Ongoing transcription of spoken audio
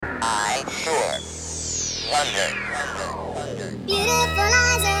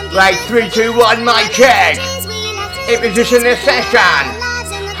Right, 3, 2, 1, my check. It was just in this session.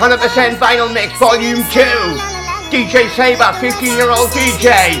 100% vinyl mix, volume 2. DJ Saber, 15-year-old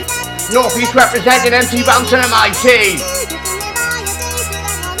DJ. Northeast representing MC Bouncin MIT.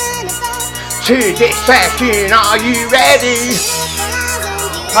 To this session, are you ready?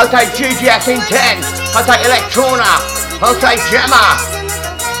 I'll take GGS Intense. I'll take Electrona. I'll take Gemma.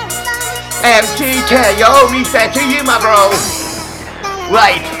 MC Teo, respect to you, my bro.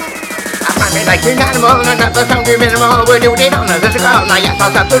 Right. I'm like an animal, and that's the sound of minimal. We're doing it on the physical. Now, yes, I'll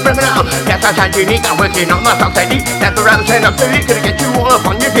the criminal. Yes, I sound unique. I'm working on myself, steady. That's the rather send up to you. Gonna get you all up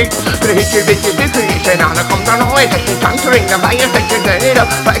on your feet. Gonna hit you, bitches, do creation. On a come down, always taking time to ring. I'm buying station, turn it up.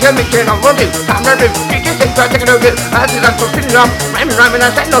 But I can make it on one, two. Time to do. You just think, take it over. I see that, so spin it up. Rhyming,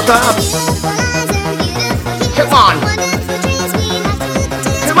 I said no stop. Come on.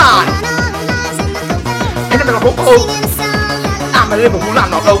 Come on. In the middle of a I'm a Liverpool,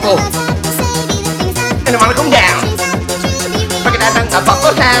 I'm not local. And I wanna come down. Fucking that down, the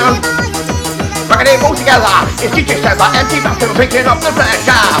bubble sound. Fucking it all together. It's DJ Saber, MC Bouncin picking up the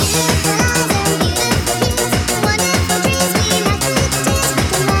pressure.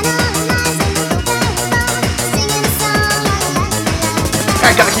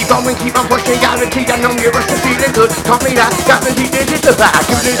 I gotta keep on pushing, guaranteed I know you're rushing, feeling good. Taught me that, guaranteed this is the bad.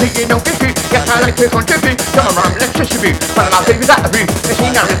 You don't get it, yes I like to contribute. Come around, electricity, but I'm saving that view.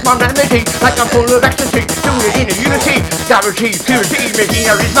 Machina is my remedy, like I'm full of ecstasy. Doing it in a unity, guaranteed purity.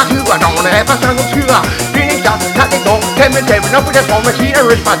 Machina is my cue, I don't wanna ever sound obscure. Feeling stuff, nothing more, demonstrating up with this one. Machina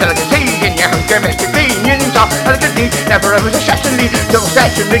is my delicacy, and you can domestically. Union stuff, elegantly, never ever successfully. Don't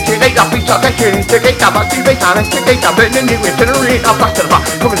session, liquidate up, beats up, section, instigate up, activate, and instigate up, and then you incinerate up, back to the bar.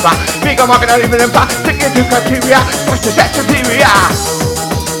 Coming back, big on market, not even in back. Stick it to criteria, push the set superior.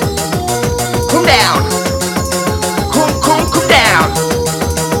 Come down. Come down.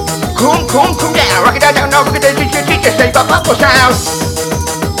 Come down. Rock it down, now rock it down, teacher, say bubble sound.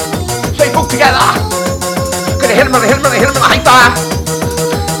 Say book together. Gonna hit him on the hyper.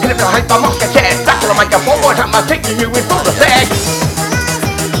 Hit him on the hyper, Moscow said. Back to the microphone, one time I'm taking you in full effect.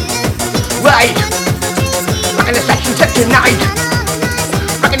 Right. Rock in the section, set tonight.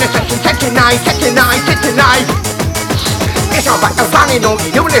 Back in the section, section 9. It's not like I'm planning on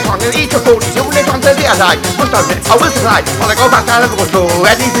you, doing this on the each of 40, doing this on the other side. Must have it, I will survive. Wanna go back down level 2,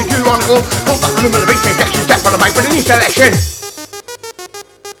 anything you wanna go back to the middle of the section, step on the mic for the new selection.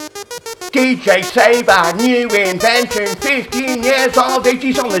 DJ Saber, new invention, 15 years old,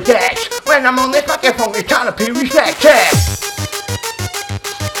 80s on the decks. When I'm on this microphone, it's time to pay respect.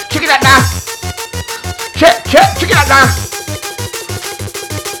 Check it out now. Check it out now.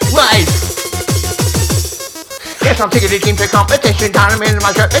 Right. Yes, I'm taking the team to competition. Down in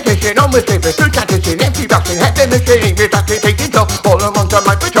my repetition. On with papers, through transition. Empty boxing, head in the shading. We're talking, taking so. All along to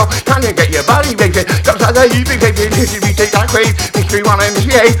my patrol. Trying to get your body racing. Comes out the heat, big baby. History, take that crave. Mystery 1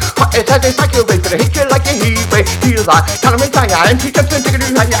 MCA. Hot as head, like your wave. Gonna hit you like a heat wave. Feel that. Tell me, fire. Empty something, take it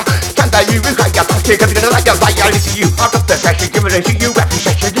in higher. Can't that you regret your plastic. I'm gonna like a fire. Listen to you. Out of the pressure. Give it a see you.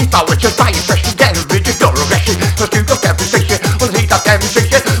 Reputation. These powers just buy your fresh. Get a rigid door aggression. So you got demonstration. Wanna see that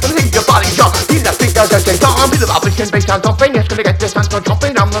demonstration. Wanna see your body shot. Feel that thing does a thing. Don't be the Robinson bass sound jumping. It's gonna get this sound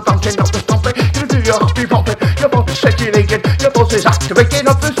jumping. I'm the bouncing, not the stomping. You do your heart be pumping. Your boss is circulating. Your boss is activating.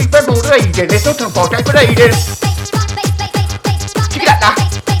 Up the seat, we're motivating. It's not time for calculating. Check it out now.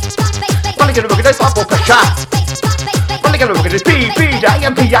 Wanna get a look at this bubble pressure. Wanna get a look at this B,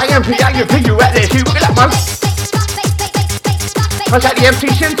 IMP, you at this. You look at that one. What's that the MC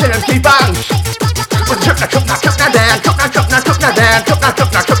Simpson, MC Bounce? Chuck now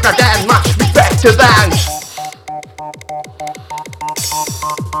down, much respect to Bounce.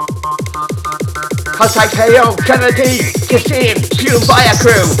 I'll take KO, Kennedy, Kissim, fueled by a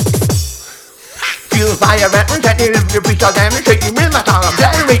crew. Fueled by a representative of the beat of demonstrating with my tongue. I'm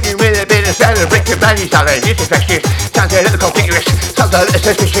generating with a bit of celebrating value salad. It's infectious, sounds a little contiguous. Sounds a little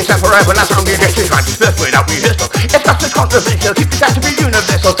suspicious and forever that's on the district. Right, birth without rehearsal. It's not as controversial, keep it down to be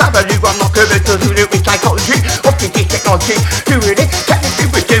universal. Saber, I'm not conventional, do it with psychology. Often get technology, doing it, technically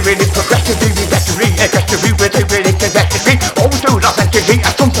we're doing it. Progressively, aggressively, we're doing it convectively. Always do it authentically,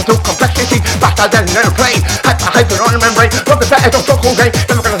 as something to complexity. Faster than an airplane, hyper on a membrane. Love the better, don't talk all day,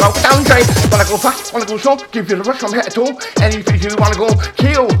 never gonna go down drain. Wanna go fast, wanna go slow, give you the rush from head to toe. Anything you wanna go,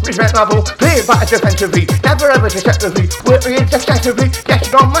 kill, respect level. Play back defensively, never ever deceptively. Work with it excessively, yes,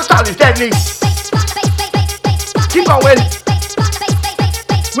 you know, my style is deadly. Keep going.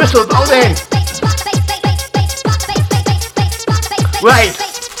 Whistle blowing. Right.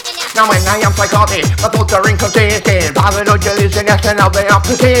 Now when I am psychotic, my thoughts are inconsistent. Paranoid delusion, yes, and I'll be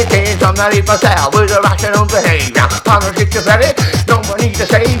opposite. Somebody for sale with irrational behavior. I'm a schizophrenic, no one needs a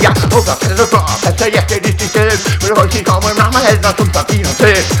savior. Hold up to the cross, and say yes, it is deserved. With a voice coming round my head, not something feeling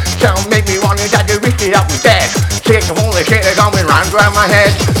sick. Sound make me want to die to risk it up with death. Sick of all the shit that's going round my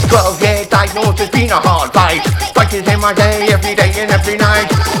head. 12 years diagnosis, been a hard fight. Fighting in my day, every day and every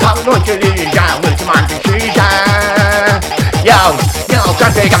night. Paranoid delusion, with my decision. Yo,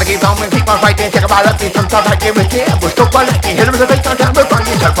 country, gotta keep on and keep on fighting. Check about up, sometimes I give a shit. We're still fighting, hit him in the face on time, we're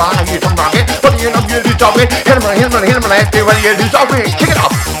fighting. So far, I use some rocket. What do you know, you do something? Hit him, let's do what you do something. Kick it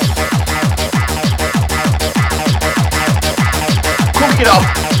off. Cook it up.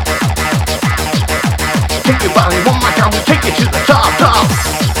 Take your body one more time, we'll take it to the top.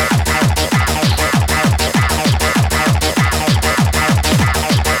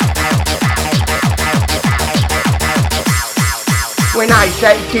 When I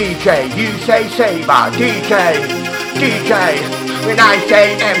say DJ, you say Saber. DJ. When I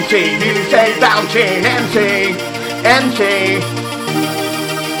say MC, you say Bouncin. MC.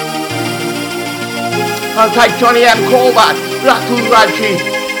 I'll take Johnny M. Corbett, Black Urachi,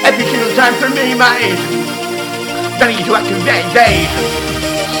 every single time for me, mate. Don't need to act 2 days.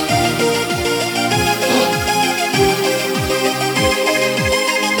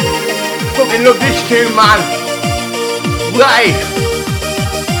 Fucking love this tune, man. Right.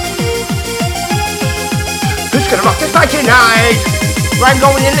 Who's gonna rock this night tonight? I'm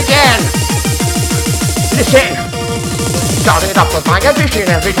going in again. Listen. Started up with my ambition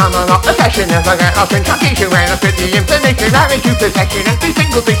every time I'm up the session. If I get lost in transition, when I fit the information, I'm into possession. Every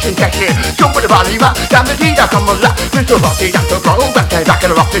single fiction session. Jump with the body back, down the T, come on lap. Crystal Rocky, that's the grow. Back to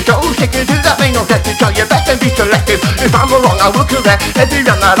rock the show. Sticking to that main objective, so you better be selective. If I'm wrong, I will correct. Every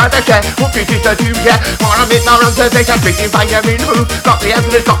run that I share, what pieces to do, yeah. Wanna make my runs to take, I'm speaking by every move. Got the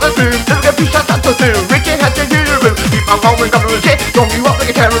evidence, got the proof. Look at piece that's the through. Ricky has to do the room. Keep on going, gotta resist. Don't you up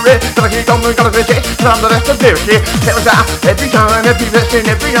like a terrorist. Gotta keep on, gotta resist. And I'm the best of this shit. There was that. Every time, every lesson,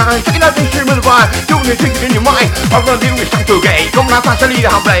 every night. Checking out this shit with a vibe. Doing it, thinking in your mind. All I'm gonna do is time to gay. Come on, fast and lead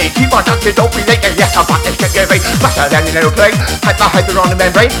a humble. Keep on dancing, don't be late. And yes, I'm back, let's get your bait. Faster than an aeroplane. Hyper on the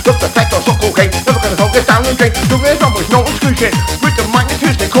membrane. Look the fact of some cocaine. Never gonna focus down and drink. Doing it almost no exclusion. With the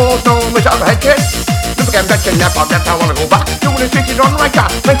magnitude they cause no overhead kid. Never get mentioned, never, I wanna go back. Doing it, thinking on the right track.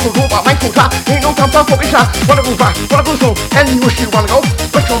 Mental robot, mental track. Ain't no time for focus track. Wanna go back, wanna go slow. And you wish you wanna go.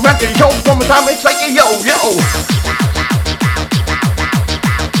 But you're ready to show. One more time, it's like a yo.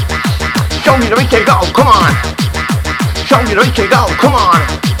 Show me the way to go, come on. Show me the way to go, come on.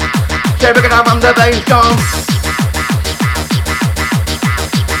 Say we're gonna run the bass drum.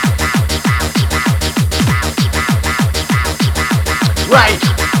 Right.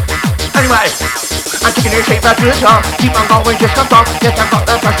 Anyway, I'm taking a shape back to the top. Keep on going, just come from. Yes, I've got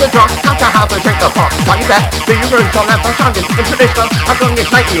that pressure drop. Not to have a drink of pop. Try your best, do your roots on that sound. Into this one, I've done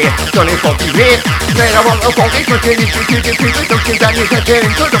this like here. Done it for 2 years. Then I want to focus, but you need to do the introduction. Then you get the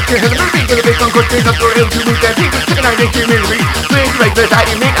introduction. And the movie to the big one, good thing, not the real to lose their teeth. Taking out this community. Please break the side,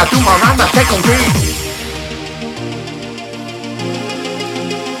 you make a 2 more round, that's second green.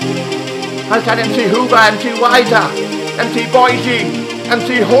 I said MC Hoover, MC Wiser, MC Boise,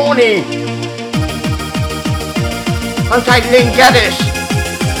 MC Horny. I said Lynn Geddes.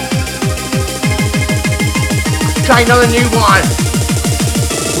 Try another new one.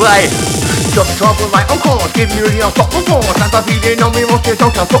 Right. Just trouble my uncle, give you the top performance. And I'm feeling on me, most of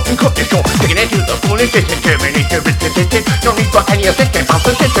don't fucking cut this short. Taking it to the fullest system, terminator with the system. No need for any assistance, bounce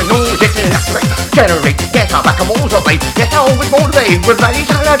the system, no resistance, activate, generate, get our back and walls away. Yes, I always motivate, with value,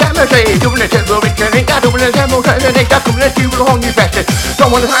 salad, demonstrate. Doing it till we can make that, doing it, and we'll terminate that. Coming at you with a whole new best.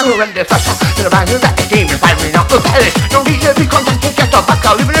 Don't want to hang around this fashion. To the band of that game, and firing up the palace. No need to be contacted, get our back,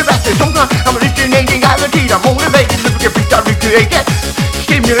 I'll live in the rest. Sometimes I'm originating, guaranteed, I'm motivated, living a beat, I recreate it.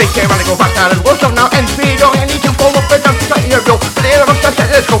 Stimulate, I wanna go back down and go. So now and speed on, I need to go up and down to try to go. But the other one's just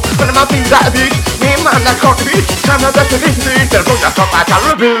let's go. But I'm not being that big. Me and man, that contribute. Time to best of this food. Then bring that top back out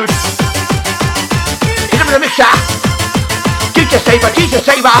of the boot. Hit him in the mixer. DJ Saber. Hit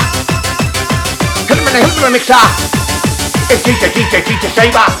him in the mixer. It's DJ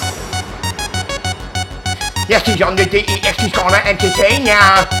Saber. Yes, he's on the DEX. He's gonna entertain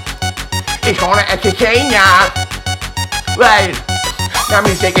ya. Right. Now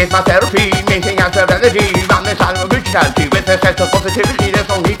music is my therapy, making out serenity. Run this out of originality with a sense of positivity. There's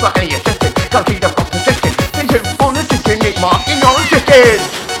no need for any assistance. Can't see the composition. Think of full assistant, Nick Mark in your assistance.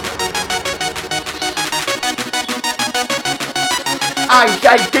 I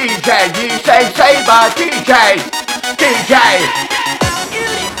say DJ, you say Saber, DJ.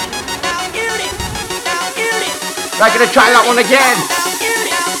 I'm gonna try that one again.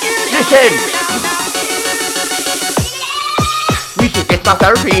 listen. Music is my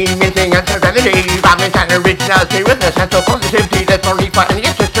therapy, missing and serenity. Balance and originality with a sense of positivity. There's no need for any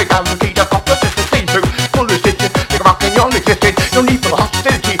interest, guarantee the composition to see through. Full decision, think about your existence. No need for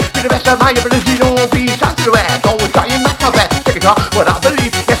hostility. To the best of my ability, don't be sound to the west. Always trying not to bet. Take it off what I believe.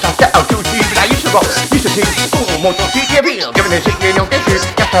 Yes, I set out to achieve, but I used to rock. Used to see, more don't see the appeal. Giving a signal, don't get you.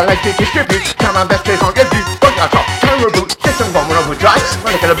 Yes, I like to distribute. Try my best to don't get you. But I top, turn reboot. System going overdrive.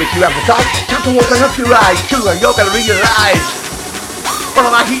 When it's gonna be too advertised. Time to open up your eyes. True, and you're gonna realize. What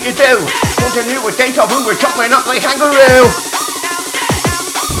am I here to do? Continue with deja vu, we're chopping up like kangaroo.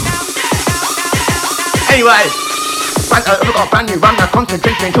 Anyway, we've got a brand new run, that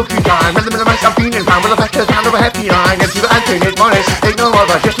concentration took you time. Rhythm in the mic, I'm feeling fine with the faster sound of a happy line. If you answer it, money, they know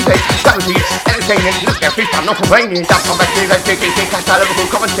what I just say. Gravity, entertaining, look at freestyle, no complaining. That's on my stage, like taking, that's how Liverpool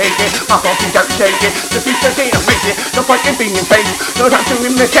commentating. My coffee, don't shake it, the future ain't a make it. No point in being fake, no time to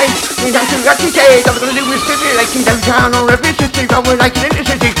imitate. No time to actually take, all I'm gonna do is stimulating downtown on every city. I'm like an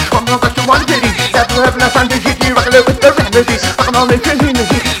industry, I'm not back to one city. That's what happened, I'm trying to hit you, rock a little with the remedy. I'm on the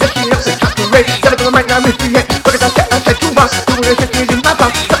community, let's see up the top of the rate. Gotta go make that mystery hit, look at that set, I said too much. Doing a shit in my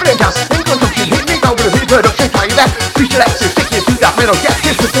mouth, coming down, in consumption, hit me over the river, don't say try you that. We should actually stick you to that middle, get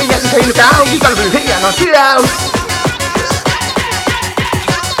this to thing, and take it down. You gotta be here, not too loud.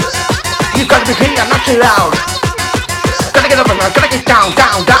 You gotta be here, not too loud. Gotta get up and gotta get down,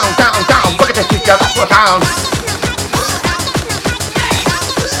 down, down, down, down. Look at this shit, that's what sound.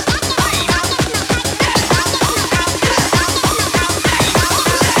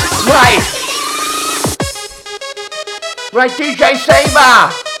 Right, DJ Saber,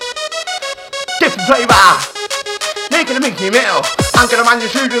 different flavour, making a Mickey meal. I'm gonna mind the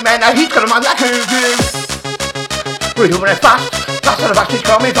studio man, now he's gonna mind that cuckoo. We're doing it fast, faster than fast, he's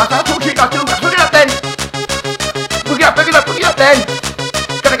coming fast. I'll talk to you, got to, pick it up then. Pick it up, pick it up, pick it up then.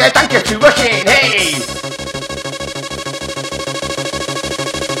 Gonna get thank you to rushing, hey.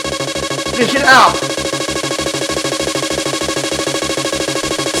 Listen up.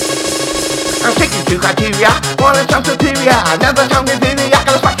 I'm sticking to criteria, wanna sound superior, never sound inferior,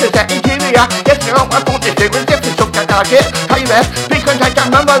 gotta smash that interior. Yes, you know I want this different, different, so can I get how you best? Because I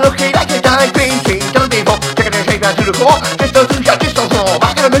can't remember looking like a giant green tea, don't be bold, taking a shape out to the core, just don't do shot, just don't fall,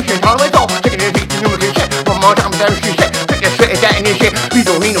 back in the mission, all the way off, taking a beat to new shit, one more time, there she said, pick it straight down in your shit, we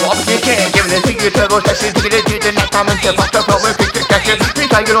don't need no opposition, giving a secret turbo session, taking it to the next time and step up, over, pick the session,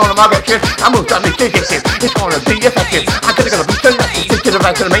 recycle all of my reaction, I moved on this addictive, it's gonna be effective, I'm gonna be selective, to the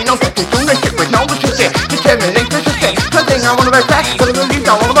right to the main, no second, with no resistance, determinate persistent. The thing I wanna respect, gonna believe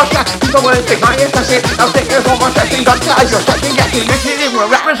I wanna rush that. You don't wanna take my assessment, I'm taking it for my session. Got to your session, yes, you listen in, we're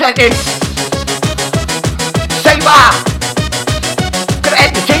representing Saber, gonna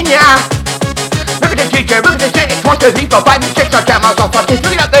entertain ya. Look at the teacher, look at the city, 1, 2, 3, 4, 5, 6, I jam myself off this.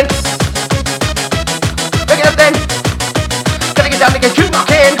 Look it up then, look it up then. Gonna get down, make a tune knock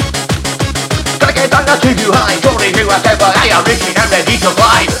in. Gonna get down, not too high. Totally do whatever, I am reaching, I'm ready to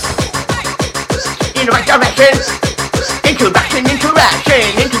fly. In the right direction, interaction,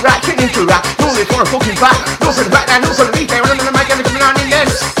 interaction, interaction, interaction. No need for a fucking back, no for the back, no for the retail, and then I get it coming on in then.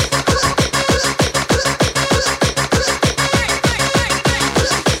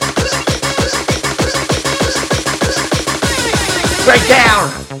 Break down,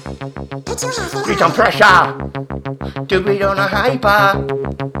 reach on pressure, do it on a hyper.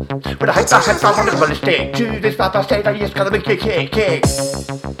 With a hyper, I want to put a stick to this papa state, I just gotta make it kick.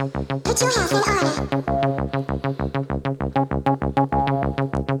 Put your hands in on it.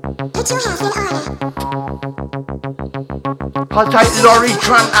 Put your hands in on it. Hold tight Laurie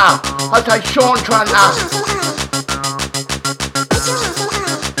Tranter. Hold tight Sean Tranter. Put your hands in on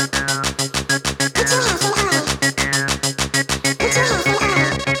it. Put your hands in on it. Put your hands in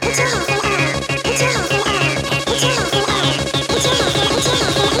on it. Put your hands in on it. Put your hands in on it. Put your hands in on it. Put your hands in on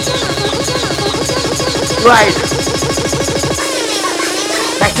it. Right.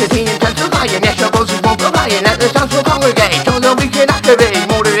 Back to the intensifying, yes, your voices won't provide. Let the sounds will congregate, so that we can activate.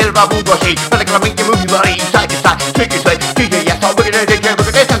 More than a little bit of a but I can make the movie body side to side. Take it straight, DJ, yes, I'm looking at it, look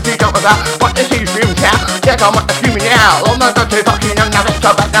at this, and see talk about what the seas screams now. Yes, I'm screaming now. Oh my God, they're fucking young, now let's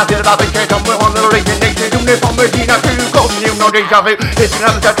talk back now. Feel about the shit, I'm on the region, they say, do this on Medina, to go, you know, deja vu. It's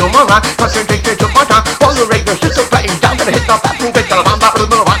another touch on my mind, concentration took my time. All the regular system playing down, gonna hit the back, move it, tell them I'm back with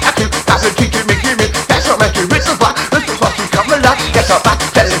the middle one, that's it. That's the teacher, make you miss, that's what makes you rich and fly. Listen, what's you coming up, get your back.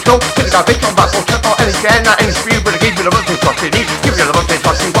 Let's go, take it out, bitch, on back, or check out any scan, not any speed, but I gave you the monthly trust you need. Give you the monthly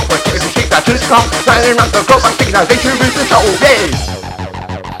trust you want, we're taking the shake that to the top. Signing around the globe, I'm sticking out, they should reach the soul,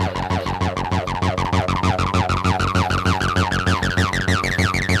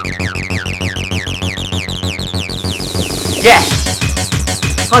 yeah.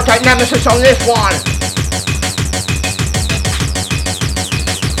 I'll take nemesis on this one.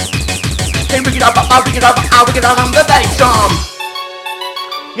 Say we get up, I'll pick it up, I'll pick it up on the bass drum.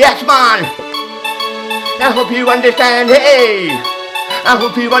 Yes man, I hope you understand, hey. I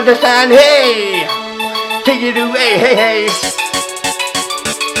hope you understand, hey. Take it away, hey, hey.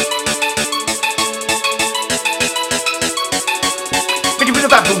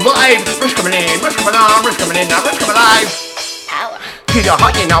 About the vibe, risk coming in, risk coming on, risk coming in, now risk coming alive. Keep your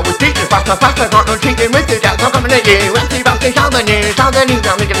heart, you know, with teachers, faster, faster, got no cheating with the doubts, I'm coming at you. Empty about the sound the news, I'm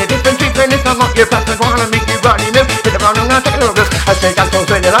making a difference, treatment, if I'm not your preference, wanna make you body move, hit around and I'll take a look. I say I'm so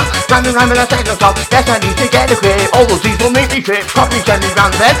straight enough, rhyming, I take no stop. Yes, I need to get a grip, all those people make me trip, probably send me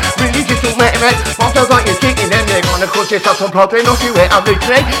round the bed, really just don't make it. Once I've got you kicking, then they're gonna cause yourself some problem, not you it, I'm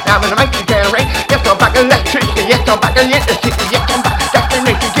literally, now I'm gonna make you generate. Yes, I'm back electric, yes, I'm back electric, yes, I'm back.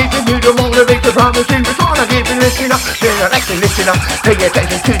 You don't want to make the promise you just wanna give it listen up. Listen up, pay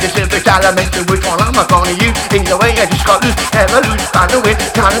attention to the simplest element to which one I'm not gonna use. Either way I just got loose, never lose, I know it.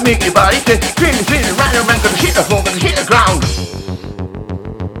 Trying to make your body spin, spinning round and round, gonna hit the floor, gonna hit the ground.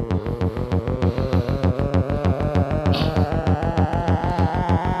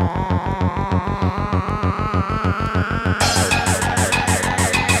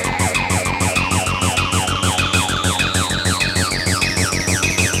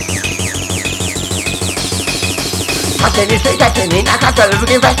 Fascinating, I got to look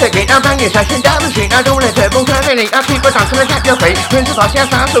investigate. I'm banging session down the street. I don't let it go terminate. I keep it on to attack your face. Principal, yes,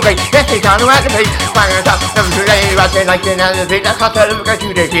 I'm so great. Yes, they can't at the pace. Banging up, never today. I say like in the street. I got to look at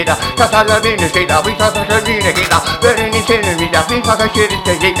you, the shit. Cause I love in the street. We talk to the shit. Burning in the street. We talk to shit.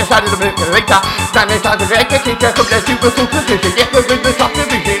 The side of the book later. Standing side of the exit. Take a super position. Yes, we're going to stop the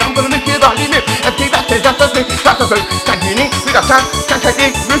vision. I'm gonna make your body move. And see that's it. That's the thing. That's the thing. Can't you need? We got time. Can't take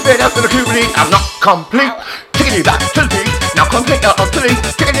it. Roof it up to the cube. I'm not complete. Taking you back to the beat, now come take up to the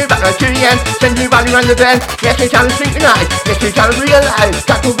taking you back to the end, send you running around the bend. Yes, you trying to sleep tonight, yes, you trying to realize.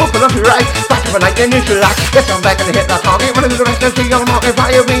 Got to whoop it up your right, back to the night, then you should like. Yes, I'm back and hit that target, running the rest of the young market,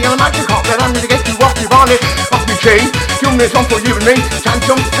 fire me on the microscope, that I'm gonna get you off your bonnet, off your chain. Doing this one for you and me, time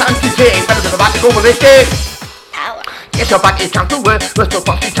to take, better than about to go for this day. Yes, your back is time to work, we're still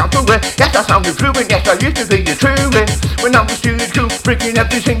bossy time to work. Yes, I sound improving, yes, I used to be the true man. When I was doing cool, breaking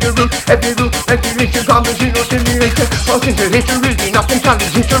every single rule, regulation, conversation, simulation. Falls into history, nothing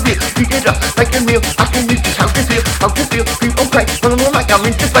challenge history. Beat it up like a meal, asking you just how to feel, people cry. When I'm like I'm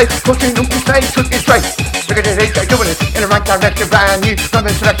in this place, pushing up the stage, took it straight. Look at it, they're doing it in the right direction, brand new.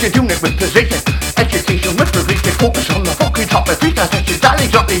 Rhyme selection, doing it with precision. Education with provision, focus on the fucking topic. Freestyle session,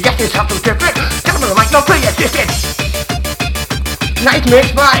 dialects up the yes, it's how to different. Get them on the mic, not pre-existing. Nice mix,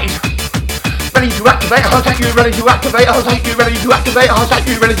 right? Ready to activate, I'll take you, ready to activate, I'll take you, ready to activate, I'll take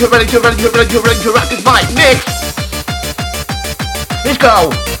you, ready to activate my mix. Let's go.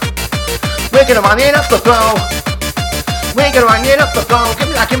 We're gonna run it up the flow. We're gonna run it up the flow.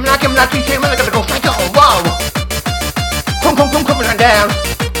 Give me that, teach him, we're gonna go straight on, whoa. Come on down.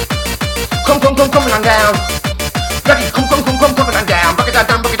 Come on down. Ready, come on down. Bucket that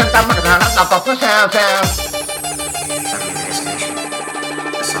down, that's the sound.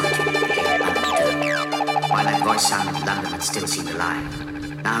 While that voice sounded in London and still seemed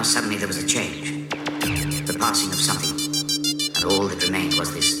alive, now suddenly there was a change, the passing of something, and all that remained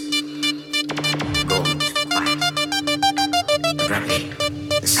was this gaunt quiet. Abruptly,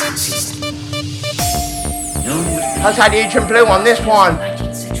 the sound ceased. No one would I've had Agent Blue on this one.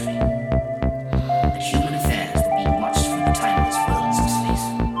 19th century. The human affairs were being watched from the timeless worlds of space.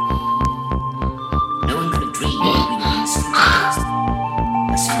 No one could have dreamed that we were instrumentalized.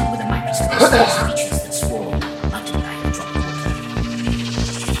 A sound with a microscope.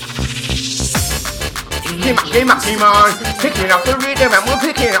 Keep on, picking up the rhythm and we're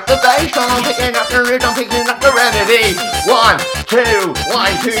picking up the bass on, picking up the rhythm, picking up the remedy. 1, 2,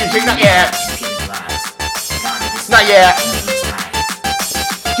 1, 2, 3, not yet. Not yet.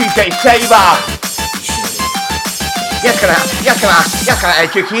 DJ Saber. Yes, can I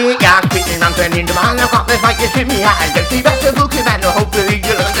educate ya? Speaking and turning to man, I've got this mic, you see me hand. And see that's a bookie man, hopefully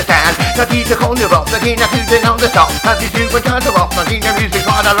you'll understand. Not need to call you up, the king of music on the top. As you do when turn to rock, the king of music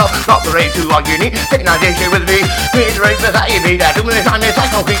on the low. Rock the race to all you need, taking our day with me. Please raise the side, me that doing this on this, I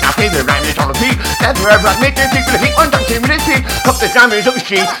can't keep my favorite rhyme is on the beat. Never ever admit this, people keep on dancing with this team. Pop the diamonds up the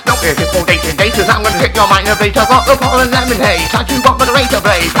street, don't get it for dates and dates, I'm gonna take your mind of base. I've got the pollen lemon haze, I do got the razor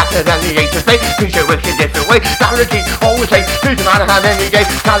blade. Faster than the 8 to play, please show us a different way. Clarity, always say, lose the matter how many days.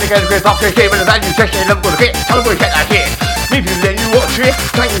 Trying to get a grip off the shape of the value session, love with a hit. Tell them we get that hit. If you then you watch it,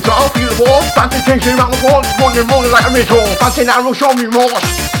 time to draw, feel the wall. Bouncing tension around the wall, wandering more like a ritual. Bouncing arrow, show me more.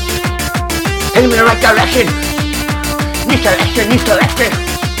 Aim in the right direction. Need selection.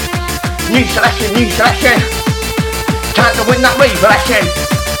 New selection. Time to win that revelation.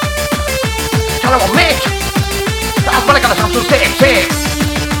 Tell them I'm Mick. That's when I gotta sound so sick.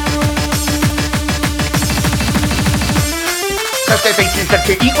 Cause they think you said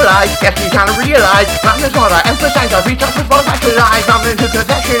to equalise, yes you can't realise. Madness what I emphasise, I reach up with what I actualise. I'm into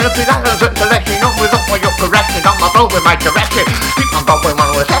possession of the balance and selection. Not with up for your correction, I'm my flow with my direction. Keep on going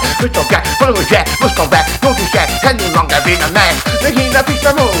one with that, which don't get, follow a jet, must go back, no to share, any longer being a mess. Making a piece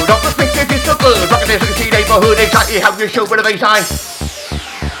of mood, don't think it is so good. Rocking this see neighbourhood, exactly how you show with a baseline.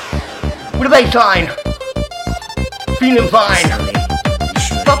 With a baseline. Feeling fine.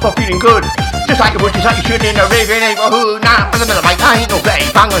 Proper feeling good. Just like you would, just like you should in a raving neighbourhood. Now, in the middle of my I ain't no play.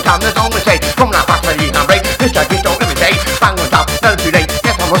 Bang on time, there's no mistake. From that back, my knees and break. This time, just don't let me say. Bang on top, never too late.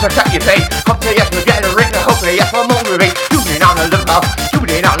 Yes, I must have set your face. Hopefully, yes, we'll generate. Hopefully, yes, we'll motivate. Shooting on the lookout,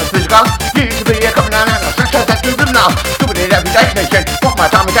 shooting on the physical. Used to be a coming on and a success that you live now. Shooting in every destination. Want my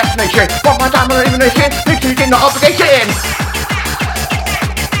time in destination. Want my time in elimination. Exceeding the obligation.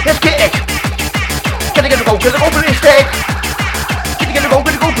 Let's kick. Gotta go ballistic. Gotta go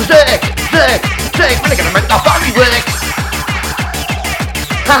berserk. Sick, we're gonna make that body work.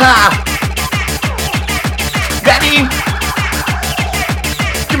 Haha. Ready?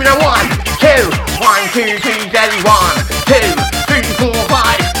 Give me that 1, 2, 1, 2, 3, steady 1, 2, 3, 4,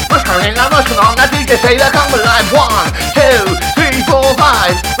 5. What's coming in? I'm rushing on. I need to say that I'm alive. 1, 2, 3, 4,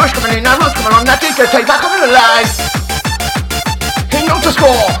 5. What's coming in? I'm coming on. I need to say that I'm alive. He knows the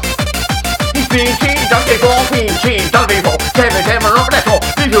score. He's being seen. Don't get all being seen. Don't be for 7, up and let's go.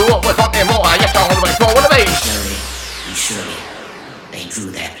 Do what we're wanting more. Yes, all the way forward of me. Slowly and surely, they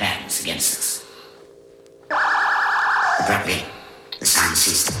drew their plans against us. Abruptly, the sound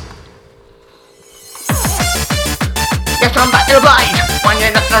ceased. Yes, I'm back to the blade.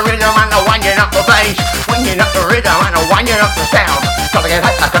 Winding up the rhythm and winding up the bass. Winding up the rhythm and winding up the sound. Gotta get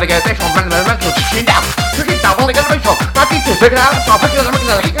hit, I gotta get this one, the mental shit down. You get down, only gotta be so. My teacher's figured out, so I'm picking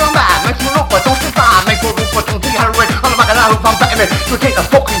the kick on bad. Makes me look, but don't sit down. Make me look, but don't see how to win. I'm back and out, I'm betting me. You take the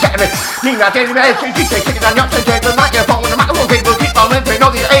fucking getting me. Need that daily medicine, you take it on your take the microphone. The microphone people keep on listening. Know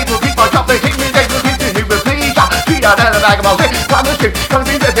the able people drop their team, they will keep me with please. Treat out of the bag of all things. Come the street, come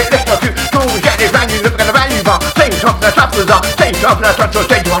be the let's go to. Don't get it brand new, look at the value bar. Same top, the top is on. Same top, the top, so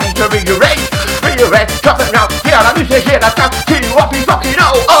say you want to be your race. Be your red, drop it now. Yeah, let me say shit, that's time. See what we fucking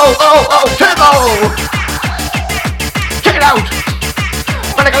oh, turbo. Check it out.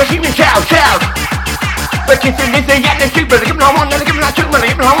 When I gotta see me shout. But if you listen, yeah, they're super. Give me that 1, then give me that 2, then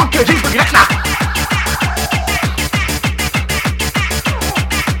give me that 1, 2, 3, but that's not.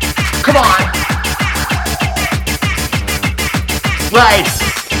 Come on. Right.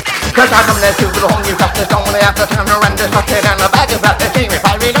 Cause I'm coming there too with a whole new custom. Don't wanna have to turn around and suck it and the bag about the team. If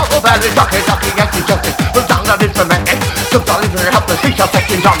I read all about it, talking, yes, you justice. But down that instrumented. Sometimes I help the speech of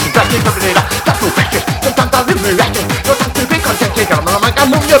sections on the best instrumented. That's no precious. Sometimes I live reacting. Sometimes to be contented. I'm like, I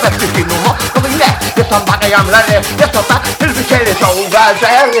know your best to no more. Coming left. Yes, I'm back, I'm ready. Yes, I'm back. It'll be said it's over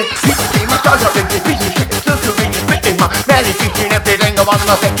there. People see my stars up in this piece of shit. Still to read spitting my belly teaching everything I want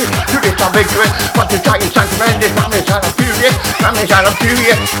to say. To this ambiguous. Want to try and sentiment. This man is out of furious. Man is out of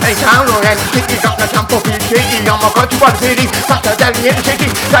furious. Town or any city, got the temple for city. Oh my God, you want a pity. Faster than the inner city.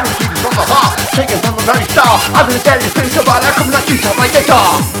 That is shooting from the heart. Shaking from the very star. I've been telling you things about it. Come like you shot my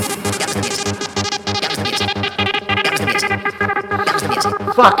guitar.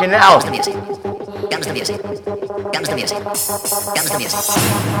 Fucking hell.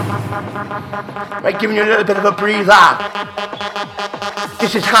 Right, giving you a little bit of a breather.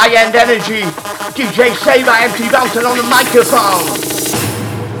 This is high-end energy. DJ Saber, MC Bouncin on the microphone.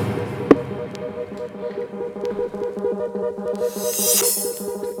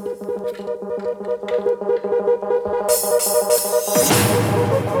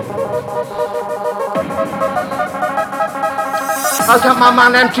 I'll tell my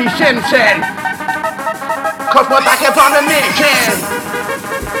man MC Simpson. Cause we're back up on the mission.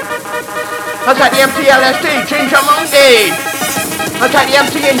 I'll tell the MC LSD, change your Monday. I'll tell the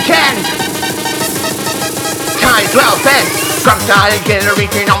MC Intent. Time's well spent. Grandpa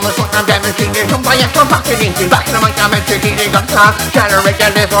generating on the front, I'm demonstrating some bias, I'm fucking into back in the mic, I'm educating, got time, generating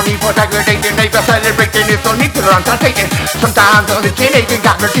this, no need for segregating, neighbor celebrating, there's no need for undertaking. Sometimes on the teenaging,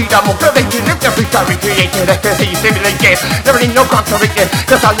 got received, I'm motivating, if every story recreating, ecstasy, stimulating, never need no contradiction,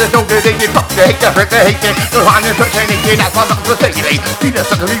 cause all there's no dedicated, fuck the hate, the hating, no harm in personating, that's what I'm circulating, see the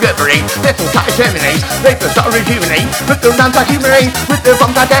sun reverberate, let's start disseminate, let the star rejuvenate, with the rounds I humorate, with the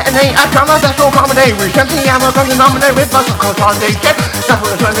bombs I detonate, I try my best to accommodate, recently I'm a fucking nominate with muscle consolidation, that's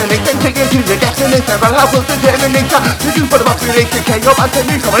what I'm trying to make, take it to the destination, but how will determination, to do for the population, can go back to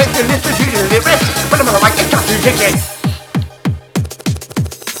me, come on, listen to the lyrics, but I'm gonna like it, just to take it.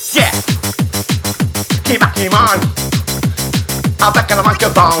 Yeah. I'm back on the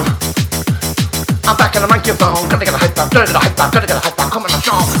microphone. I'm back on the microphone. Gotta get a hype up, gotta get a hype up, gotta get a hype up. Come on,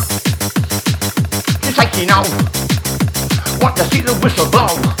 strong. Just like you know. Want to see the whistle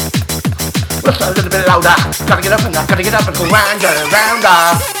blow. Whistle a little bit louder. Gotta get up and go round and round.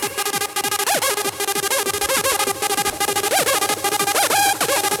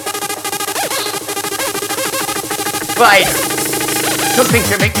 Right. Some things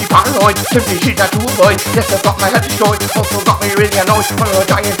can make me paranoid, simply she's not to avoid. Yes, I've got my head destroyed, also got me really annoyed. One of the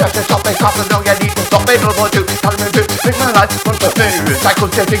giants has to stop me, stop them, no, you need to stop me. Able to tell me to make my life run to failure.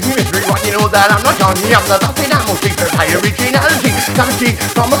 Psychotic misery, want you know that I'm not Johnny, I'm the Dr. Animal Secret, higher originality. Cavity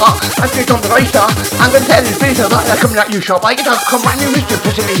from above, I think on the racer. I'm gonna tell you this about that coming at you shop. I get out, come brand new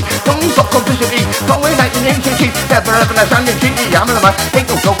mysticity. Don't you stop complicity, don't wait like the name city. Never ever a standing city, I'm in the mic, ain't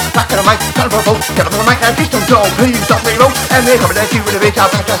no joke. Back in the mic, tell a provoke, get up on the mic, now just don't go. Please stop me, rope, and they come and let you with a bit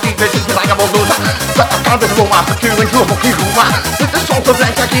of better. Listen like a bulldozer, but I can't be the woman for you into a bookie rumor. With the salt of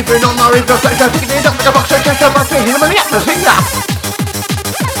light I keep it on my river, so I pick it up like a boxer, just about to hit him in the atmosphere.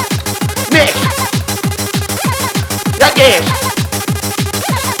 Mix. Like this.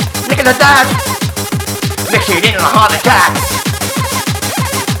 Nicking the dad. Mix it in a heart attack.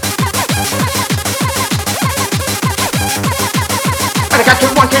 And I got to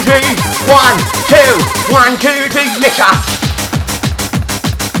 1, 2, 3. 1, 2, 1, 2, 3, mixer.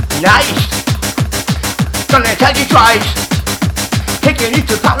 Nice. Gonna tell you twice. Taking you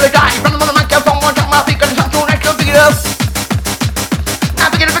to paradise. Run on the microphone, one time my feet, gonna sound so nice, go pick it up.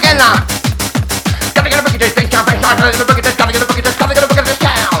 Now pick it up again now. Gotta get a bucket of this, gotta get a bucket of this, gotta get a bucket of this, gotta get a bucket of this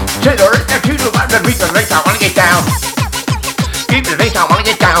down. To the right, the beat, the race, I wanna get down. Keep the race, I wanna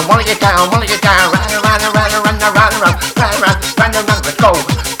get down, wanna get down, wanna get down. Run, let's go.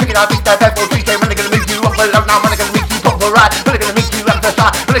 Pick it up, beat that pebble, treat, I'm gonna make you up, love now, I'm gonna make you pop a ride. I'm gonna make you up the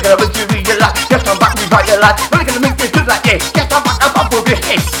side, I'm gonna make you read your life. Yes, I'm back, rewrite your life. I'm gonna make you do like this. Yes, I'm back, I'm up with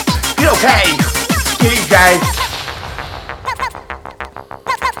this. You okay? DJ.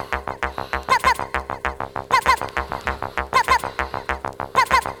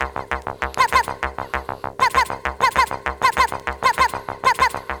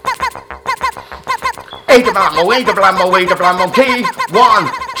 Way to blammo, key,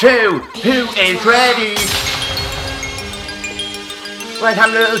 1, 2, who is ready? Let's have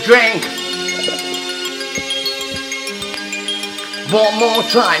a little drink. One more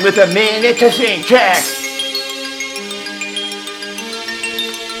time with a minute to sing, check.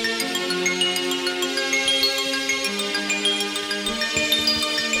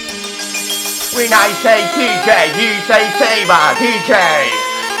 When I say DJ, you say Saber, DJ.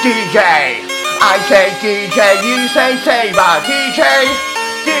 I say DJ, you say Saber, DJ.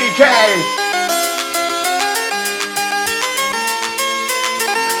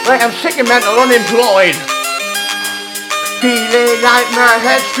 Like I'm sick and mental, unemployed. Feeling like my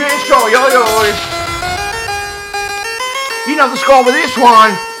head's destroyed. You know the score with this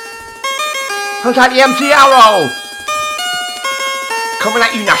one. It's like the empty arrow. Coming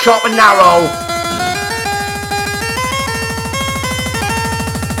at you now, sharp and narrow.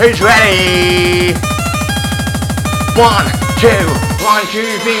 Who's ready? 1, 2, 1, 2,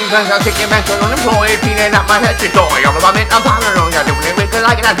 3, I'm sick and mental, unemployed. Feeling up my head's destroyed. All about it, I'm paranoid. I'm doing it with it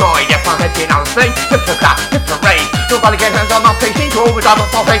like an android. Yes, my head's in on the space. Hips are clap, hips are raised. Nobody gets hands on my face. Into overdrive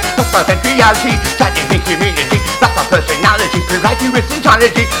of my face. That's my reality. Scientific community. That's my personality. Provide you with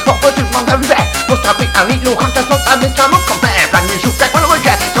insanity. Offer to my very best. Must have I need no contest. Not that this time I'm compared. Brand new shoot back when I was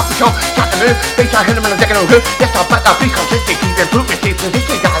jet. Top the show, shot the move. Face I hit him and I'm taking no good. Yes, I'll bet I'll be consistent. Keep improving, keep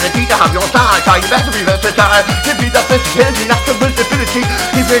position. Guarantee to have your style. So you better be versatile. Give me that versatility, natural visibility.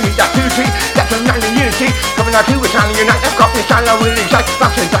 Give me that beauty. That's a man in unity. Coming out to a town unite. I've got this style I will excite.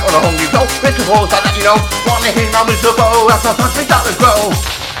 Bouncing back on a whole new flow. Little walls, I'll let you know. Wanna hear my whistle blow. That's my fancy start to grow.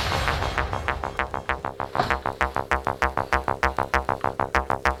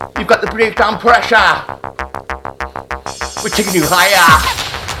 You've got the breakdown pressure. We're taking you higher.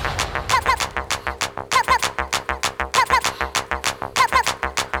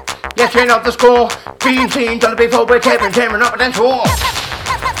 Yes, you know the score. Being seen, done it before, we're tearing up against war.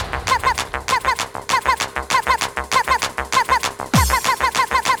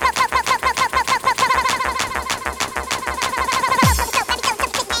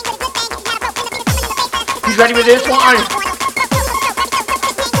 He's ready with this one.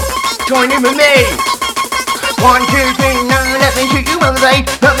 Join in with me. 1, 2, 3, now let me shoot you on the way.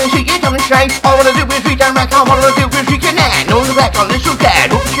 Let me shoot you coming straight. All I wanna do is reach down back. All I wanna do is reach your neck. No the back on this so dead.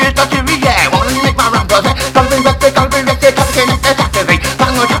 Don't you start to react. Wanna make my run brother. Gotta be rested, activate.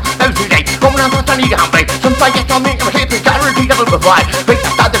 Bang on top, those 2 days. Going on past I need a hand blade. Some fight gets on me, I'm a hip, it's guaranteed I will provide. Break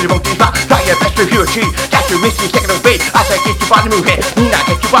that start that you won't be back. Try your best if you achieve. to miss you second of beat. I say get your body moving, I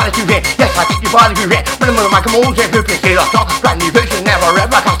get your body moving. Yes, I get your body moving. But I'm like a mold, who can say lost, brand new version, never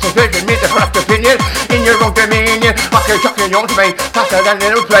ever cast a version, made the correct opinion. In your own dominion, fuck your chucking on to me, faster than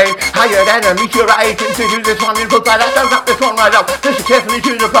little plane, higher than a meteorite. Into this one, you put that out, wrap this one right up. Listen carefully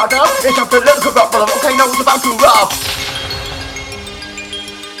to the product, it's something little corrupt, but okay, knows about to rub.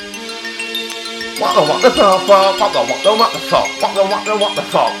 What the fuck, what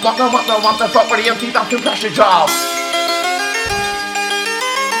the fuck, with the empty back to pressure job.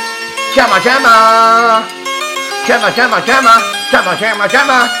 Jammer,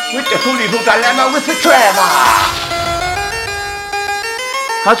 with the fully book dilemma, with the tremor.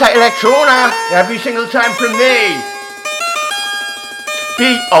 I'll take Electrona every single time from me.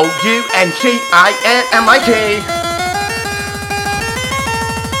 Bouncin-MIT.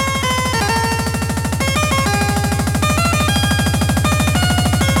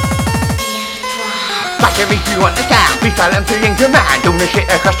 If you want the sound, we silent to in command. Doing the shit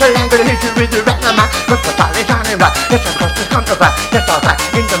across the land, gonna hit you with the rest of my. Look for silent shining light, yes across the contract, yes all that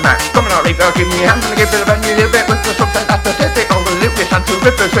in the man. Coming out, leave give me a hand, gonna give it a brand new little bit with the something that's Pacific. On the lyrics and two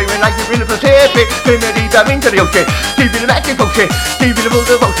rippers, screaming like you're in the Pacific. Screaming deep down into the ocean, deep in the magic ocean, deep in the world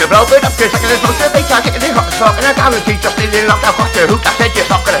of ocean. Blow it up, just like a little they start taking the hot stuff, and I guarantee just in the locked out cluster. Who that said you're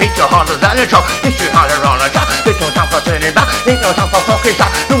not gonna hit you harder than a truck? Hit you harder on a truck. There's no time for turning back, ain't no time for fucking stop.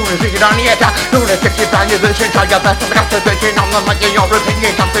 No one's thinking on the attack, no one's fixing brand new version. Try your best, I'm gonna version on the mic in your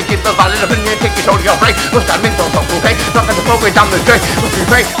opinion. Come to give the valid opinion, take it all your brain. What's that mean, don't okay? Not gonna throw it down the drain. Must be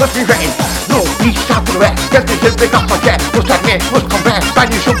great, must be rain. No, east, south, to the west. Get this is big off my jet. What's that mean? What's compare? Brand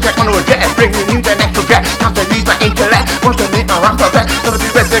new subject on a jet. Bringing you the next subject. Time to leave my intellect. Want to meet my ramp up. Gotta be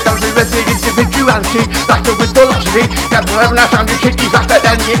ready, individuality. Faster with velocity. Get whatever I sound, you shitty. Faster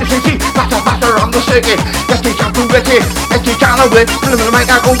than the innocence. Faster on the circuit. Yes, they can't do it. Yes, they can't win. Put them in the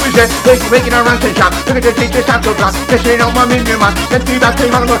mic, I go with it. Making a run to shot. Look at the teacher, time to run. Listen on my million man. Let's see that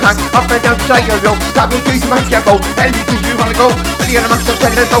thing on the time. Up and down, cycle, yo. That will teach you my tempo. And you wanna go. The end of my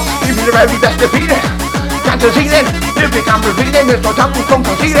success, let's go. Give me the very best to beat it. Can't see it. Lyric, I'm revealing. There's no time to come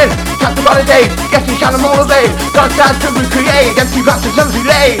concealing. Time to validate. Yes, we shall motivate. God's time to recreate. Empty raps and some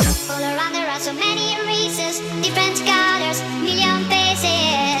delay. All around there are so many races, different colors, million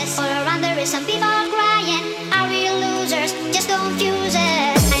faces. All around there is some people crying, are real losers, just confuse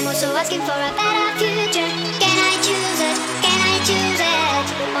it. I'm also asking for a better future. Can I choose it? Can I choose it?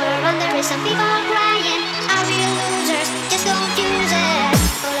 All around there is some people crying, are real losers, just confuse it.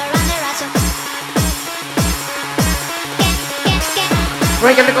 All around there are some.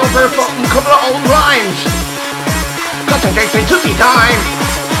 We're gonna go for a fucking couple of old rhymes. Concentration took me time.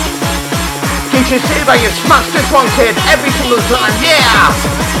 Teacher Saber, you smashed this one, kid, every single time, yeah!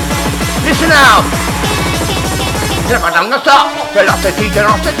 Listen out! Never done the stop. Velocity,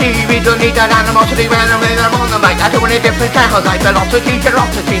 generosity. We don't need that animosity when I'm on the mic. I do a different styles like velocity,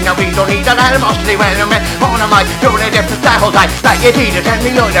 generosity. Now we don't need that animosity when I'm on the mic. Doing a different styles like you need it and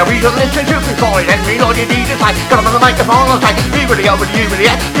reload. Now we don't listen to control it and reload. You need it like got them on the microphone on like we really over you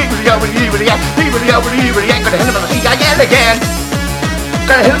really, we really over you really, we really over you really. Gonna hit him on the CIN again.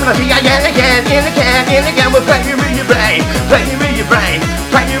 Gonna hit him on the CIN again, in again. We're playing you with your brain, playing you with your brain,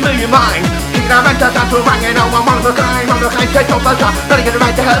 playing you with your mind. I'm at the top to rang and I'm one of a kind, set up the top. Gotta get it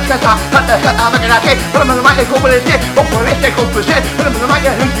right to help get up. At the head, I'm making a cake. Put them on the mic, go with it, vocal, let's take over it. Put them on the mic,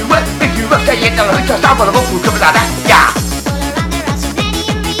 and who you will, if you will say it, they'll hit us down with a vocal, come with that, yeah.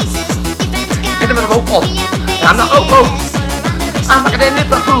 Hit them with a vocal. I'm not vocal. I'm fucking in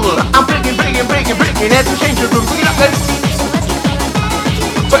Liverpool. I'm breaking every change of room. Bring it up then.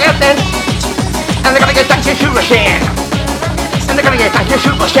 Bring it up then. And they're gonna get back to your machine. And they're gonna get back to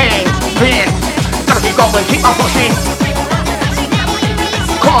your machine. Man, gotta keep going, keep on pushing.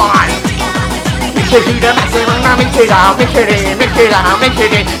 Come on. Mix it to the maximum, now mix it out, mix it in.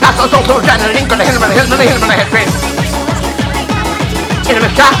 That's all social adrenaline, gonna hit him on the head, friend. In the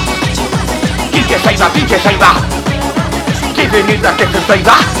mixer. DJ Saber. Giving you that different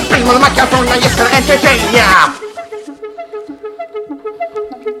flavor. Bring on the microphone, now you're gonna entertain, yeah.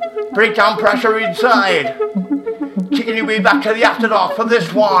 Break down pressure inside. Taking you way back to the afterthought for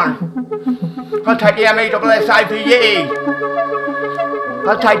this one. I'll take the MASSIVE.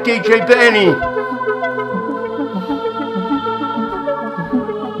 I'll take DJ Bernie.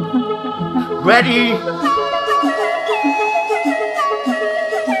 Ready?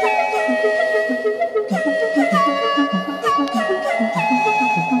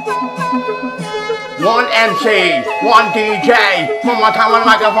 One MC, one DJ. One more time on the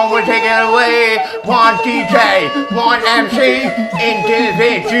microphone, we'll take it away. One DJ, one MC,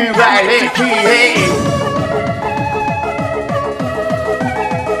 individuality.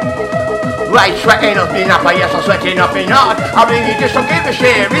 Right, sweating up enough, yes, I'm sweating up enough. I really just don't give a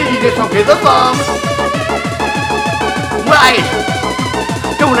shit, really just don't give a fuck. Right,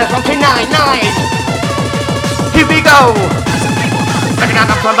 doing this on tonight. Here we go. Looking at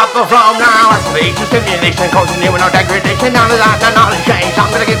the front of the floor now. Activation, stimulation, causing you no degradation. None of that, none of the change.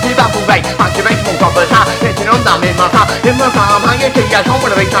 I'm gonna give you that full rate. Activate more of the time. Letting on down in my car. In my car, I'm hanging to you. I don't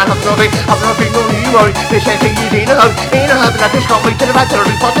wanna be trying to have no big no you worry. This ain't things in a hub. In a hub, and I just can't wait to the back to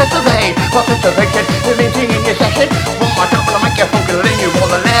the participate. Participation, living thing in your session. One more time, but I make you funky than you all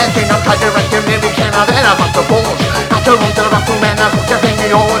the less. Ain't no trying to wreck your lyrics, and I'll then I've got the balls. I don't want to the bathroom, and I've got your thing in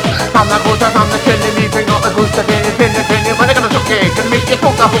yours. I'm the good, I'm the killing, leaving all the good stuff in it, when they're gonna suck it. Make you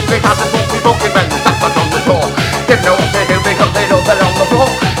talk, I hope they have the book, when the stuff on the floor. They know what they do because they don't belong on the floor.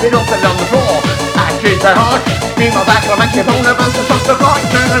 They don't belong on the floor. I treat their heart. Be my back, I'll make you bone about the stuff to right.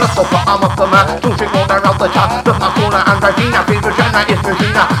 Turn off the bottom of the mat. Don't think more around the top. Look my corner and Regina. Favorite genre is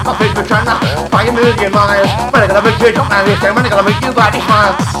Regina. My favorite genre. By a million miles. When they're gonna make you jump now, this time. When they're gonna make you body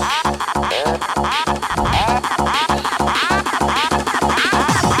smile.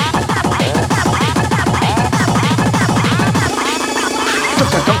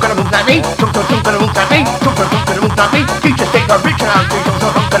 Don't gonna move at me, don't gonna move at me, don't gonna move at me. Teacher say the rich and don't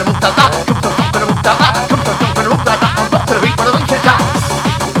gonna move at that, don't gonna move at that, don't gonna move at that. I'm back to the beat, but I don't get that.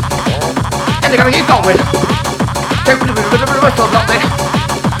 And they're gonna keep going. Take a little bit of a whistle, not it.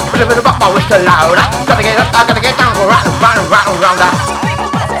 A little bit of my whistle louder. Gotta get up, I gotta get down, go round that.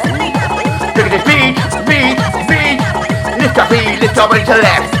 Look at this beat. Lift up beat, lift up right to the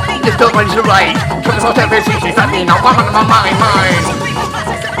left, lift up right to the right. 24/7, 365, now I'm on my mind.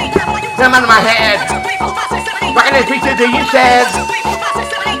 I'm out of my head. Rockin' this beat to the you said.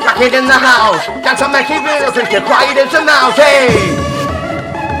 Rockin' in the house. Got some messy bills and get quiet as a mouse, hey.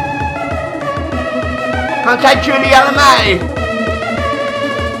 Contact Julie LMA.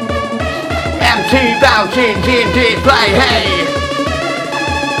 MT Bouncin, D&D play, hey.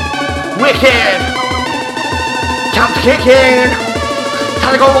 Wicked. Time to kick in.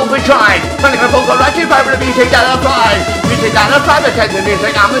 Time to go overdrive. When I go vocal right to five, the music that I apply. Music that I apply, but the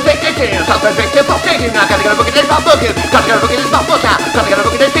music I'm addicted to. Something victim for thinking now. Gotta get a look at this my booking. Gotta get a look at this my book now. Gotta get a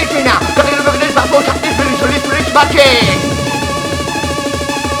look at this teaching now. Gotta get a look at this my book. This release my king.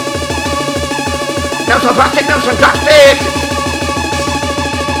 Now some plastic, now some plastic.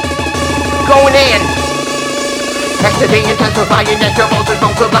 Going in. Ecstasy intensifying, let your voltage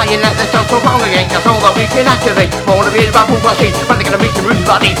multiplying, let the cells go wrong again. That's all that we can activate. Motivated by full body, when they're gonna reach the root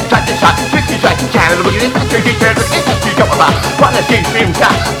body. Side to side, 60 seconds, channel, look at this factory, you turn, it's a street up about. One of these streams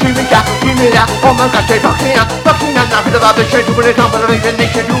out, streaming out, oh my gosh, they're fucking up, now, for the vibration, to put it on, but I even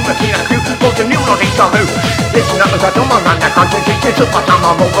nation, you machine, crew, both the new notice on who. Listen up as I don't mind that concentration, so much I'm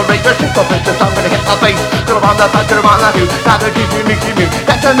on over rate, versus for business, I'm gonna hit my face. Gonna run that back, gonna run that view, that's a GG,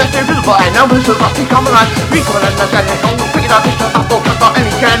 that's a message, boy, and now we're so lucky, come alive, we come alive, and pick it up, it's not up, cut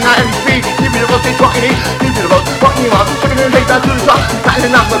any can, not any speed. Give me the most, it's what you need. Give me the most, what you want. Checking in, take that to the top.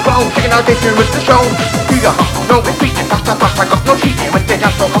 Battling up the ground, checking out this year with the show. Do your heart, no repeat, fast, I got no cheating. When they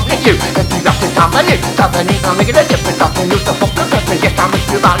just don't come at you, and do that this time, and it's something I'm making a difference. Something new to focus, and yes, I'm with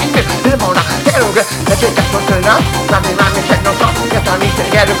you about it. Live on that, get over it, let's get that one turn up. Ramming, check no stop. Yes, I need to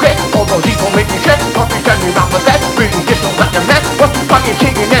get a grip. All those people make me shit. Don't be turning me round with that. Really, just don't let them mess. What's the fucking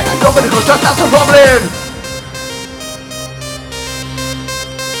chicken there? Nobody goes just, that's the problem.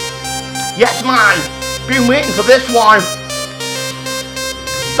 Yes, man. Been waiting for this one.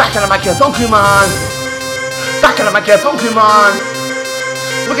 Back in the mic, you funky man. Back in the mic, you funky man.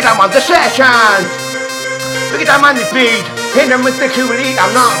 Look at that man, the session. Look at that man, the beat. Hit him with the cooley.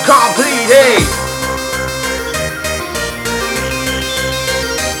 I'm not complete, hey.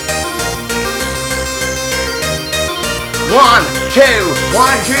 One, two,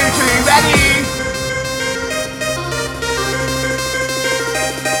 three, ready.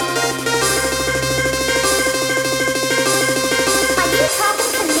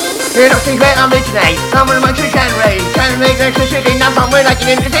 You're not secret, I'm rich today. I'm one of my true generate. Trying to make electricity, now I'm when I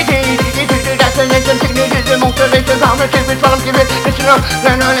get in the city. The destination, technique, the motivation, I'm a secret, while I'm giving. Listen up,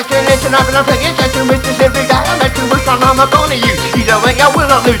 learn on, listen up, and I'm paying attention with this every guy. I'm making which one I'm gonna use. Either way, I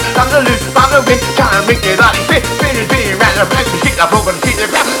will not lose. I'm gonna lose, I'm gonna win. Trying to make your body fit, spinning, round the back, shit, I'm over the seat, the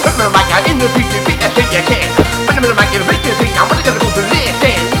ground. Put me like I'm in the beat, that's it, you can't. Put me like you're rich, I'm really gonna go to this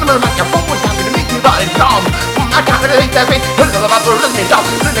dance. Put me like you're forward, I'm gonna make you body dumb. I can't really think that thing, put it about the rhythm,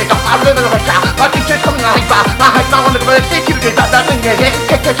 I live in a town. My teacher's coming like that. My high now on the way. Stay tuned to that thing again.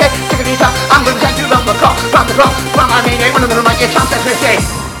 Check it out. I'm gonna send you round the clock. Round my main name. When I'm gonna make it sound that's mistake.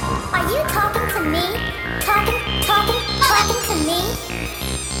 Are you talking to me? Talking to me?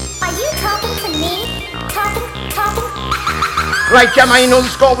 Are you talking to me? Talking? Right, Gemma, you know the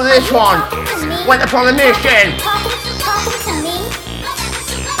score with this one. Went upon a mission. Talking to me?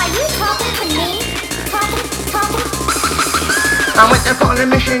 Are you talking to me? Talking? I went upon a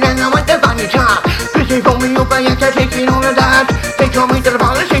mission and I went to find your time. Busy for me up and yet taking all the time. They told me to the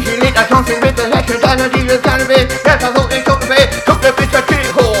politician, lit a something with the section, and I did the cannabis. Yes, I thought they took the bit, took the bitch a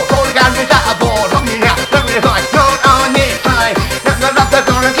tree hole. All the guys was at a ball, told me now, let me fight, not on this time. Not the they're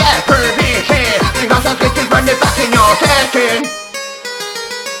gonna get for a big shit, because I'm getting running back in your section.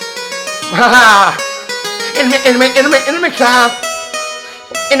 Haha. In the mixer.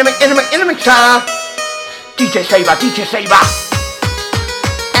 In the mixer. DJ Saber.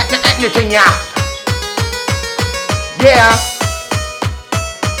 Acting ya. Yeah.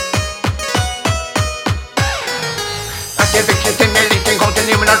 Activation, simulation,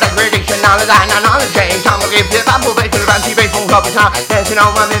 continuing on degradation, knowledge and knowledge change. I'm gonna give you that move to the fancy base from coffee time. Dancing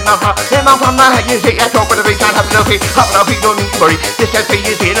on my in my from my head, you see, I talk with the beat, I'm having a feet, don't need to worry. This FP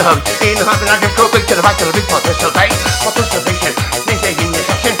is in a hurry. In the hub, and I just go big to the right to the big participation. They say in the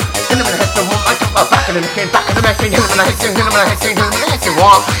session. And I'm gonna hit the wall, I talk about back in the machine, and I'm gonna hit the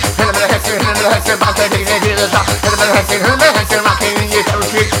wall. And I'm gonna hit the bounce, and I'm gonna hit the top. And I'm gonna hit the rocking in your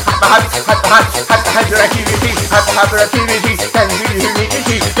territory. Hyperactivity, and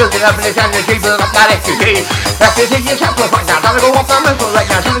humidity, building up in the energy, build up that activity. After taking yourself to find out, time to go walk down the floor right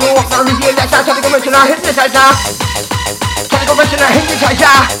now, time to go walk down the hill, that's how, time to go mention I hypnotize now. Time to go mention I hypnotize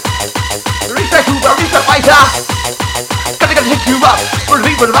now. Respect Hoover, respect Weiser. Gotta hit you up. For the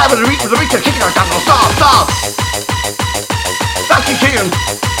beat, for the vibe, for the reach, for the reach, kicking on down, stop. Bouncy tune.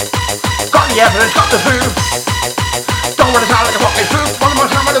 Got the evidence, got the proof. Don't wanna sound like a fucking proof. One more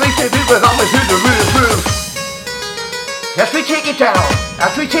time on the beat, but I'm with the roof. As we take it down,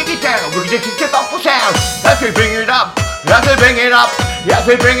 we're gonna get off the sound. As we bring it up, I hit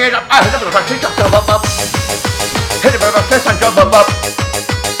it with a practice, jump up. Hit it with a fist and jump up.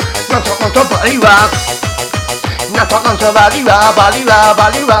 Not talking to body rock. Not talking to body rock.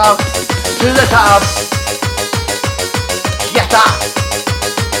 To the top. Yes, sir.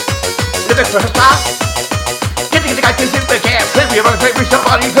 The big first top. Get the guy to super camp. Flip me around, flip me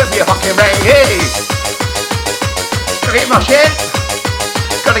somebody, flip me a fucking brain. Hey. Gotta get my shit.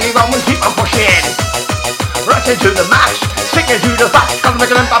 Gotta keep on with keep on pushing. Rushing to the max. Singing to the back. Gotta make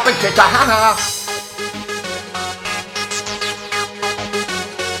them pop and shit. Ha.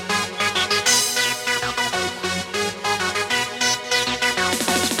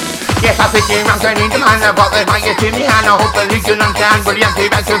 Yes, I'm thinking I'm turning to man. I brought the fire to me hand. I hope the legion understand. But I'm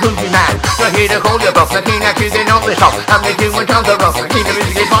back to Bouncin man. So here to call your bluff. The king accusing all the shop. I'm making one chance of rough. The king of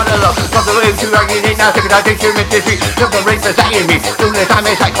music is part of love. From the way to arguing it now. Second I take you with defeat. From the race beside me. Soon as time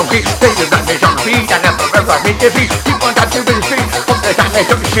is like complete. They will run me on the feet. And never ever meet defeat. Keep on touching with the street. From the time they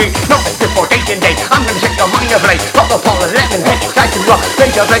took the street. No before dating day. I'm gonna set your mind ablaze. From the fall of 11 head. Time to rock.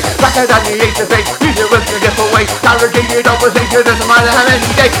 Face to face. Blacker than the 8 to face. Music will be a different way. Salary you don't position. Doesn't matter how many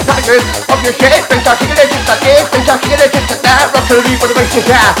days. Of your shit, things are kicking it, things are kicking it, rock to the beat for the bass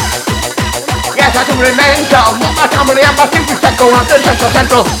down. Yes, I do remain down. One more time, I'm my super set going on to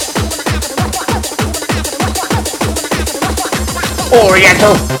Central.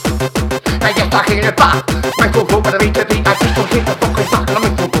 Oriental. I get stuck in the back. My cool for the beat, I just don't hit the fucking back. And I'm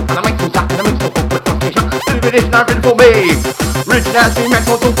in cool, and I'm in cool, and I'm in cool, but don't get shot. Little bit is not ready for me. Rich as the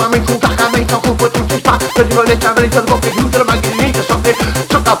mental, I'm in cool, I'm in cool, but don't get shot. But you know, let's have it to the book, you to the man, you need to something.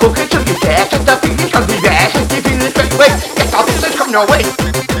 Took the book into your chest, and the feeling can be there. And you feel it straight away. Get the business coming your way.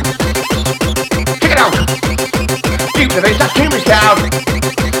 Check it out. Deep the bass, that's screaming down.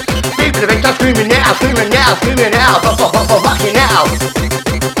 Deep the bass, that's screaming now. Rocking now.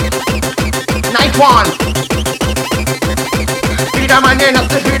 Nice one. Beat on my name up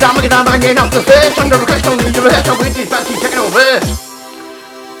the street, I'm getting on my name up the stairs. Under the crystal, need to rest, I'm with these fancy taking over.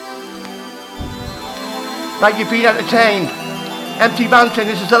 Right, you've been entertained. Empty Bouncin,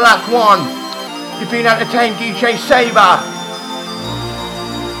 this is the last one. You've been entertained, DJ Saber.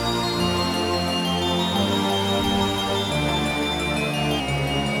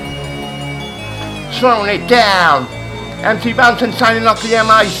 Slowing it down. Empty Bouncin signing off the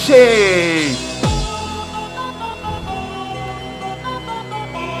MIC.